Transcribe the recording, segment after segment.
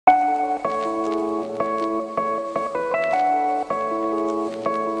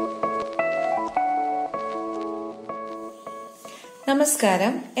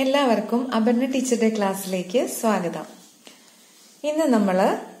നമസ്കാരം, എല്ലാവർക്കും അപർണ ടീച്ചറുടെ ക്ലാസ്സിലേക്ക് സ്വാഗതം. ഇന്ന് നമ്മൾ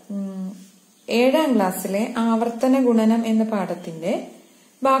 7ാം ക്ലാസ്സിലെ ആവർത്തന ഗുണനം എന്ന പാഠത്തിന്റെ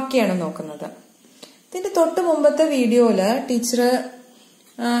ബാക്കിയാണ് നോക്കുന്നത്. ഇതിന്റെ തൊട്ട് മുമ്പത്തെ വീഡിയോയില് ടീച്ചർ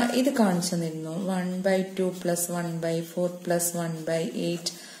ഇത് കാണിച്ചു തന്നിരുന്നു. 1/2 + 1/4 + 1/8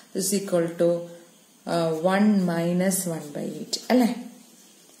 = 1 - 1/8 അല്ലെ?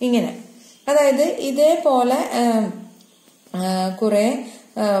 ഇങ്ങനെ, അതായത് ഇതേപോലെ കുറെ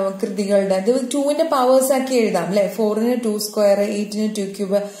കൃതികളുടെ ഇത് 2ന്റെ പവേഴ്സ് ആക്കി എഴുതാം അല്ലെ. 4ന് 2², 8ന്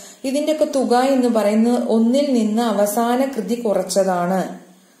 2³ ഇതിന്റെ ഒക്കെ തുക എന്ന് പറയുന്നത് ഒന്നിൽ നിന്ന് അവസാന കൃതി കുറച്ചതാണ്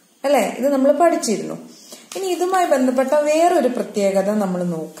അല്ലെ. ഇത് നമ്മൾ പഠിച്ചിരുന്നു. ഇനി ഇതുമായി ബന്ധപ്പെട്ട വേറൊരു പ്രത്യേകത നമ്മൾ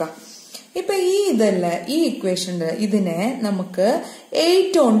നോക്കാം. ഇപ്പൊ ഇതല്ല, ഈ ഇക്വേഷന്റെ ഇതിനെ നമുക്ക്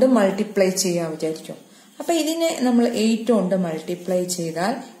 8 കൊണ്ട് മൾട്ടിപ്ലൈ ചെയ്യാൻ വിചാരിക്കും. അപ്പൊ ഇതിനെ നമ്മൾ 8 കൊണ്ട് മൾട്ടിപ്ലൈ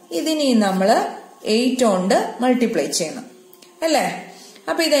ചെയ്താൽ ഇതിനെ നമ്മൾ 8 കൊണ്ട് മൾട്ടിപ്ലൈ ചെയ്യണം അല്ലേ.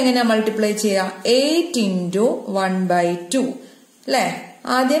 അപ്പൊ ഇതെങ്ങനെയാ മൾട്ടിപ്ലൈ ചെയ്യാം? 8 × 1/2 അല്ലെ.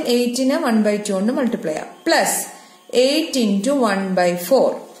 ആദ്യം 8നെ 1/2 കൊണ്ട് മൾട്ടിപ്ലൈ ചെയ്യാം. പ്ലസ് 8 × 1/4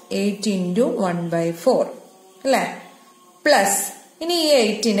 8 × 1/4 അല്ലെ. പ്ലസ് ഇനി ഈ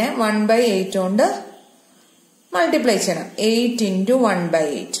 8നെ 1/8 കൊണ്ട് മൾട്ടിപ്ലൈ ചെയ്യണം. 8 ×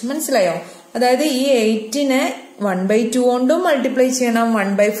 1/8 മനസ്സിലായോ? അതായത് ഈ 8നെ 1/2 കൊണ്ടും മൾട്ടിപ്ലൈ ചെയ്യണം,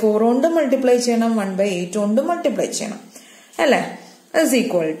 1/4 കൊണ്ടും മൾട്ടിപ്ലൈ ചെയ്യണം, 1/8 കൊണ്ടും മൾട്ടിപ്ലൈ ചെയ്യണം അല്ലെ.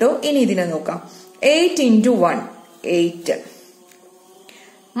 = ഇനി ഇതിനെ നോക്കാം. 8 × 1 8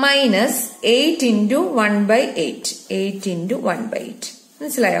 മൈനസ് 8 × 1/8 8 × 1/8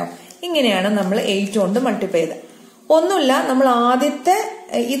 മനസ്സിലായോ? ഇങ്ങനെയാണ് നമ്മൾ 8 കൊണ്ട് മൾട്ടിപ്ലൈ ചെയ്തത്. ഒന്നുമില്ല, നമ്മൾ ആദ്യത്തെ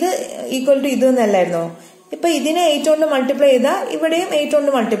ഇത് = ഇത് എന്നല്ലായിരുന്നോ? ഇപ്പൊ ഇതിനെ 8 കൊണ്ട് മൾട്ടിപ്ലൈ ചെയ്താൽ ഇവിടെയും 8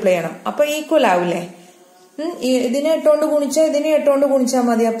 കൊണ്ട് മൾട്ടിപ്ലൈ ചെയ്യണം. അപ്പൊ ഈക്വൽ ആവില്ലേ? ഇതിനെ 8 കൊണ്ട് ഗുണിച്ചാൽ ഇതിനെ 8 കൊണ്ട് ഗുണിച്ചാൽ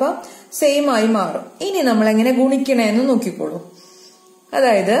മതി. അപ്പൊ സെയിം ആയി മാറും. ഇനി നമ്മൾ എങ്ങനെ ഗുണിക്കണേന്ന് നോക്കിക്കോളൂ.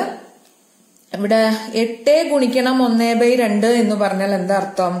 അതായത് ഇവിടെ 8 ഗുണിക്കണം 1/2 എന്ന് പറഞ്ഞാൽ എന്താ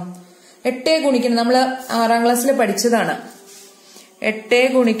അർത്ഥം? 8 ഗുണിക്കണം, നമ്മള് 6ാം ക്ലാസ്സിൽ പഠിച്ചതാണ്. 8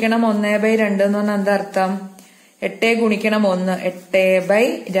 ഗുണിക്കണം 1/2 എന്ന് പറഞ്ഞാൽ എന്താ അർത്ഥം? 8 ഗുണിക്കണം 1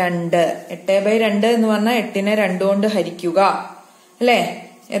 8/2. 8/2 എന്ന് പറഞ്ഞാൽ 8നെ 2 കൊണ്ട് ഹരിക്കുക അല്ലെ.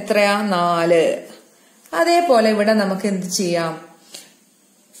 എത്രയാ? 4. അതേപോലെ ഇവിടെ നമുക്ക് എന്ത് ചെയ്യാം?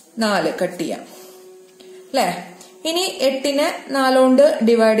 4 കട്ട് ചെയ്യാം അല്ലെ. ഇനി 8നെ 4 കൊണ്ട്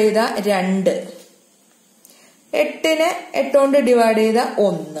ഡിവൈഡ് ചെയ്ത 2, 8നെ 8 കൊണ്ട് ഡിവൈഡ് ചെയ്ത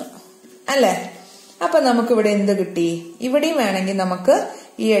 1 അല്ലെ. അപ്പൊ നമുക്ക് ഇവിടെ എന്ത് കിട്ടി? ഇവിടെയും വേണമെങ്കിൽ നമുക്ക്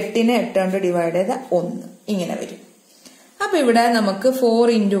ഈ 8നെ 8 കൊണ്ട് ഡിവൈഡ് ചെയ്ത 1 ഇങ്ങനെ വരും. അപ്പൊ ഇവിടെ നമുക്ക്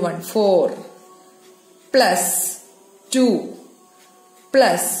 4 × 1 4 പ്ലസ് 2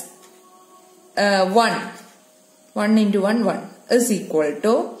 പ്ലസ് 1 × 1 1 =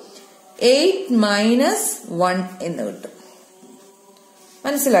 8 - 1 എന്ന് കിട്ടും.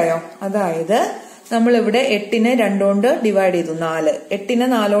 മനസ്സിലായോ? അതായത് നമ്മൾ ഇവിടെ 8നെ 2 കൊണ്ട് ഡിവൈഡ് ചെയ്തു 4, 8നെ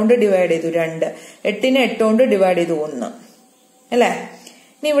 4 കൊണ്ട് ഡിവൈഡ് ചെയ്തു 2, 8നെ 8 കൊണ്ട് ഡിവൈഡ് ചെയ്തു 1 അല്ലെ.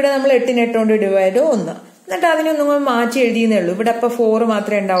 ഇനി ഇവിടെ നമ്മൾ 8നെ 8 കൊണ്ട് ഡിവൈഡ് ചെയ്തു 1. എന്നിട്ട് അതിനൊന്നും കൂടെ മാറ്റി എഴുതിയെന്നേ ഉള്ളൂ. ഇവിടെ ഇപ്പൊ 4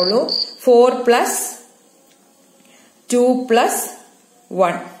 മാത്രമേ ഉണ്ടാവുള്ളൂ. 4 + 2 +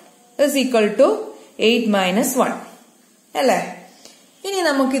 1 = 8 - 1 അല്ലെ. ഇനി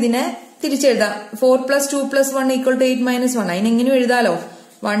നമുക്കിതിനെ തിരിച്ചെഴുതാം. 4 + 2 + 1 = 8 - 1. അതിനെങ്ങനെയും എഴുതാലോ.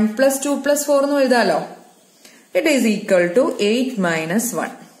 1 + 2 + 4 എന്നും എഴുതാലോ. ഇറ്റ് ഈസ് ഈക്വൽ ടു 8 -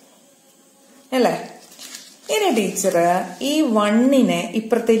 1 അല്ലെ. ഇനി ടീച്ചർ ഈ 1നെ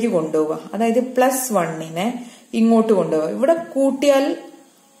ഇപ്പുറത്തേക്ക് കൊണ്ടുപോവുക. അതായത് +1നെ ഇങ്ങോട്ട് കൊണ്ടുപോവുക. ഇവിടെ കൂട്ടിയാൽ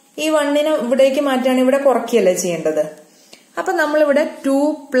ഈ 1നെ ഇവിടേക്ക് മാറ്റാണ്, ഇവിടെ കുറയ്ക്കുകയല്ലേ ചെയ്യേണ്ടത്. അപ്പൊ നമ്മളിവിടെ 2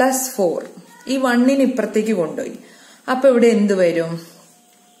 + 4 ഈ 1നെ ഇപ്പുറത്തേക്ക് കൊണ്ടുപോയി. അപ്പൊ ഇവിടെ എന്ത് വരും?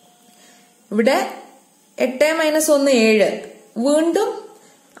 ഇവിടെ 8 - 1 7. വീണ്ടും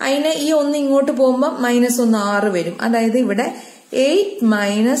അതിനെ ഈ 1 ഇങ്ങോട്ട് പോകുമ്പോ -1 6 വരും. അതായത് ഇവിടെ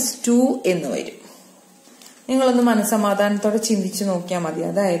 8 - 2 എന്ന് വരും. നിങ്ങളൊന്ന് മനസ്സമാധാനത്തോടെ ചിന്തിച്ചു നോക്കിയാൽ മതി.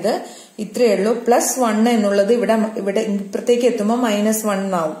 അതായത് ഇത്രയേ ഉള്ളൂ. +1 എന്നുള്ളത് ഇവിടെ ഇപ്പുറത്തേക്ക് എത്തുമ്പോ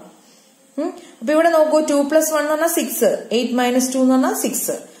 -1 ആവും. അപ്പൊ ഇവിടെ നോക്കൂ, 2 + 1 എന്ന് പറഞ്ഞാൽ 6, 8 - 2 എന്ന് പറഞ്ഞാൽ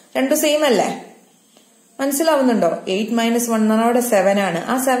 6. രണ്ടും സെയിം അല്ലേ? മനസ്സിലാവുന്നുണ്ടോ? 8 - 1 എന്ന് പറഞ്ഞാൽ അവിടെ 7 ആണ്.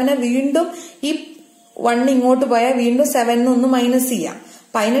 ആ 7നെ വീണ്ടും ഈ 1 ഇങ്ങോട്ട് പോയാൽ വീണ്ടും 7 ഒന്ന് മൈനസ് ചെയ്യാം.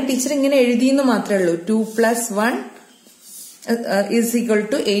 അപ്പൊ അതിനെ ടീച്ചർ ഇങ്ങനെ എഴുതിയെന്ന് മാത്രമേ ഉള്ളൂ. 2 + 1 =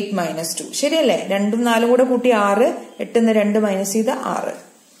 8 - 2 ശരിയല്ലേ? 2ഉം 4ഉം കൂടെ കൂട്ടി 6, 8ന്ന് 2 മൈനസ് ചെയ്ത 6.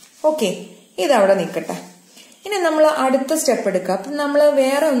 ഓക്കെ, ഇതവിടെ നിൽക്കട്ടെ. ഇനി നമ്മൾ അടുത്ത സ്റ്റെപ്പ് എടുക്കുക. അപ്പൊ നമ്മൾ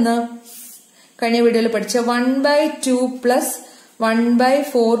വേറെ ഒന്ന് കഴിഞ്ഞ വീഡിയോയിൽ പഠിച്ച 1/2 +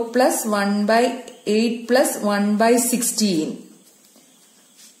 1/4 + 1/8 + 1/16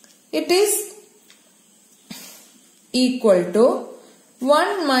 it is equal to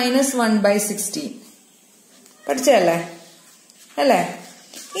 1 minus 1/16 പഠിച്ചല്ലേ അല്ലേ?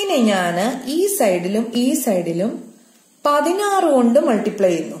 ഇനി ഞാന് ഈ സൈഡിലും 16 കൊണ്ട്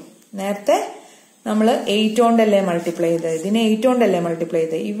മൾട്ടിപ്ലൈ ചെയ്യുന്നു. നേരത്തെ നമ്മൾ 8 കൊണ്ടല്ലേ മൾട്ടിപ്ലൈ ചെയ്തത്, ഇതിനെ 8 കൊണ്ടല്ലേ മൾട്ടിപ്ലൈ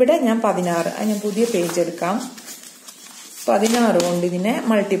ചെയ്തത്. ഇവിടെ ഞാൻ 16, ഞാൻ പുതിയ പേജ് എടുക്കാം, 16 കൊണ്ട് ഇതിനെ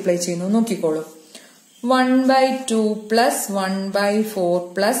മൾട്ടിപ്ലൈ ചെയ്യുന്നു. നോക്കിക്കോളൂ. 1/2 plus 1/4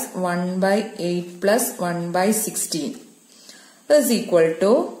 plus 1/8 plus 1/16 is equal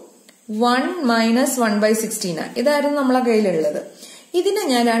to 1 minus 1/16. ഇതായിരുന്നു നമ്മളെ കയ്യിലുള്ളത്. ഇതിനെ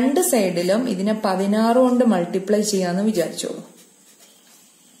ഞാൻ രണ്ട് സൈഡിലും ഇതിനെ 16 കൊണ്ട് മൾട്ടിപ്ലൈ ചെയ്യാന്ന് വിചാരിച്ചോളൂ.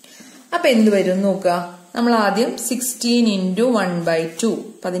 അപ്പൊ എന്ത് വരും നോക്കുക. നമ്മൾ ആദ്യം 16 into 1/2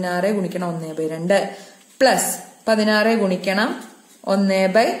 16 ഗുണിക്കണം 1/2 പ്ലസ് 16 ഗുണിക്കണം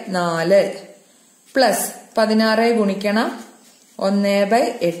 1/4 പ്ലസ് 16 ഗുണിക്കണം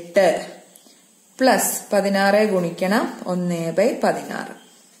 1/8 പ്ലസ് 16 ഗുണിക്കണം 1/16.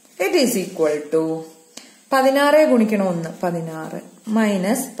 ഇറ്റ് ഈസ് ഈക്വൽ ടു 16 ഗുണിക്കണം 1 16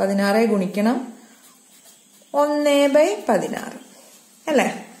 മൈനസ് 16 ഗുണിക്കണം 1/16 അല്ലേ?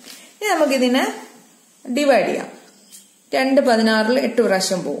 ഇനി നമുക്കിതിനെ ഡിവൈഡ് ചെയ്യാം. 2 16 8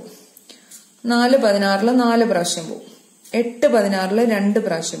 പ്രാവശ്യം പോവും, 4 16 4 പ്രാവശ്യം പോവും, 8 16 2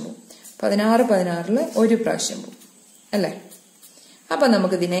 പ്രാവശ്യം പോവും, 16 16 1 പ്രാവശ്യം പോവും അല്ലേ? അപ്പൊ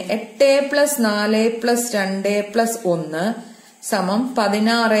നമുക്കിതിനെ 8 പ്ലസ് 4 പ്ലസ് 2 പ്ലസ് 1 സമം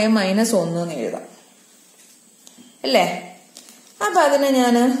 16 മൈനസ് 1 എന്ന് എഴുതാം അല്ലേ? അപ്പൊ അതിനെ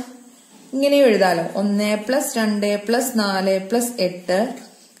ഞാന് ഇങ്ങനെയും എഴുതാലോ. 1 plus 2 plus 4 plus 8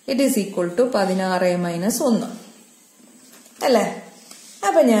 it is equal to 16 minus 1 അല്ലേ?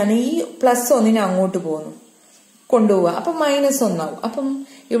 അപ്പൊ ഞാൻ ഈ പ്ലസ് 1 അങ്ങോട്ട് പോകുന്നു, കൊണ്ടുപോവുക. അപ്പൊ മൈനസ് 1 ആവും. അപ്പം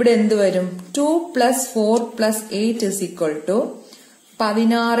ഇവിടെ എന്ത് വരും? 2 plus 4 plus 8 is equal to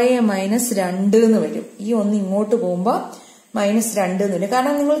 16 minus 2 എന്ന് വരും. ഈ 1 ഇങ്ങോട്ട് പോകുമ്പോ മൈനസ് 2 എന്ന് വരും.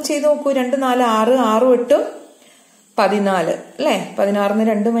 കാരണം നിങ്ങൾ ചെയ്ത് നോക്കൂ, 2 4 6 6 8 14 അല്ലെ?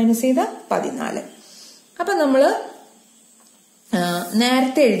 16 2 മൈനസ് ചെയ്ത 14. അപ്പൊ നമ്മള്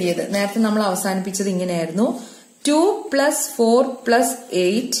നേരത്തെ നമ്മൾ അവസാനിപ്പിച്ചത് ഇങ്ങനെയായിരുന്നു. 2 പ്ലസ് 4 പ്ലസ്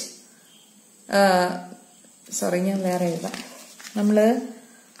 8 ഞാൻ വേറെ എഴുതാം. നമ്മള്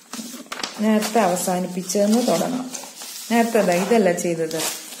നേരത്തെ അവസാനിപ്പിച്ചതെന്ന് തുടങ്ങാം. നേരത്തെ ഇതല്ല ചെയ്തത്.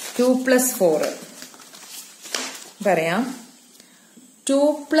 2 പ്ലസ് 4 പറയാം. 2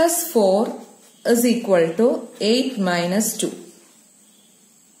 plus 4 is equal to 8 minus 2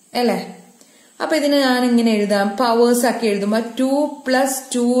 അല്ലേ? അപ്പൊ ഇതിനെ ഞാൻ ഇങ്ങനെ എഴുതാം, പവേഴ്സ് ആക്കി എഴുതുമ്പോ 2 പ്ലസ്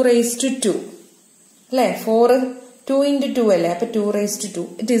 2 റേസ് ടു 2 അല്ലെ? 4 2 into 2 അല്ലേ? അപ്പൊ 2 raise to 2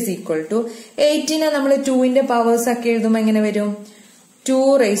 it is equal to 8നെ നമ്മൾ 2ന്റെ പവേഴ്സ് ആക്കി എഴുതുമ്പോ എങ്ങനെ വരും? 2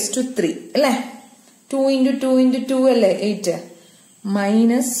 റേസ് ടു 3 അല്ലെ? 2 into 2 into 2 അല്ലേ 8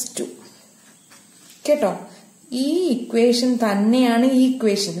 മൈനസ് 2. കേട്ടോ? ഈ ഇക്വേഷൻ തന്നെയാണ് ഈ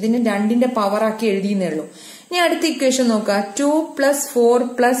ഇക്വേഷൻ. ഇതിന് 2ന്റെ പവർ ആക്കി എഴുതിയെന്നേ ഉള്ളൂ. ഇനി അടുത്ത ഇക്വേഷൻ നോക്കുക. 2 plus 4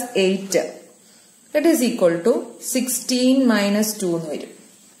 plus 8 that is equal to 16 minus 2 എന്ന് വരും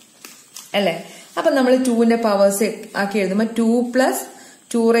അല്ലെ? അപ്പൊ നമ്മൾ 2ന്റെ പവേഴ്സ് ആക്കി എഴുതുമ്പോ 2 plus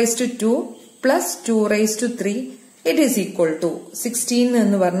 2 raise to 2 plus 2 raise to 3 it is equal to 16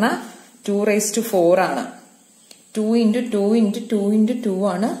 എന്ന് പറഞ്ഞാൽ 2 റേസ് ടു 4 ആണ്. 2 into 2 into 2 into 2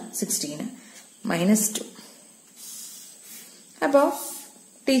 ആണ് 16 മൈനസ് 2. അപ്പോ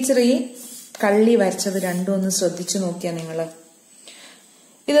ടീച്ചർ ഈ കള്ളി വരച്ചത് രണ്ടും ഒന്ന് ശ്രദ്ധിച്ചു നോക്കിയാ നിങ്ങള്.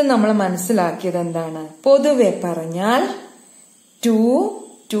 ഇത് നമ്മൾ മനസ്സിലാക്കിയത് എന്താണ്? പൊതുവെ പറഞ്ഞാൽ 2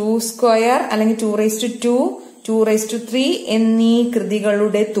 2 സ്ക്വയർ അല്ലെങ്കിൽ 2 റേസ് ടു 2 2 റേസ് ടു 3 എന്നീ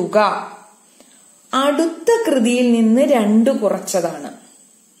കൃതികളുടെ തുക അടുത്ത കൃതിയിൽ നിന്ന് 2 കുറച്ചതാണ്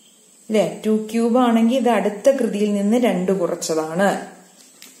അല്ലെ? 2 ക്യൂബ് ആണെങ്കിൽ ഇത് അടുത്ത കൃതിയിൽ നിന്ന് 2 കുറച്ചതാണ്.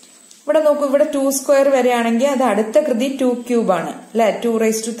 ഇവിടെ നോക്കൂ, ഇവിടെ 2 സ്ക്വയർ വരെയാണെങ്കിൽ അത് അടുത്ത കൃതി 2 ക്യൂബ് ആണ് അല്ലെ? 2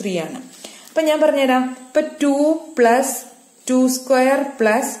 റേസ് ടു 3 ആണ്. അപ്പൊ ഞാൻ പറഞ്ഞുതരാം. ഇപ്പൊ 2 plus 2 square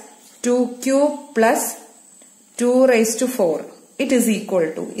plus 2 cube plus 2 raise to 4 it is equal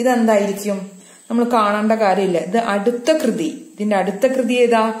to ഇതെന്തായിരിക്കും? നമ്മൾ കാണേണ്ട കാര്യമില്ല. ഇത് അടുത്ത കൃതി. ഇതിന്റെ അടുത്ത കൃതി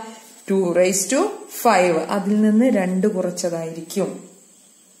ഏതാ? 2 റേസ് ടു 5. അതിൽ നിന്ന് 2 കുറച്ചതായിരിക്കും.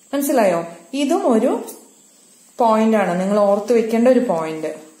 മനസ്സിലായോ? ഇതും ഒരു പോയിന്റ് ആണ്, നിങ്ങൾ ഓർത്ത് വെക്കേണ്ട ഒരു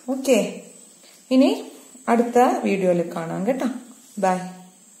പോയിന്റ്. ഓക്കെ, ഇനി അടുത്ത വീഡിയോയിൽ കാണാം കേട്ടോ. ബൈ.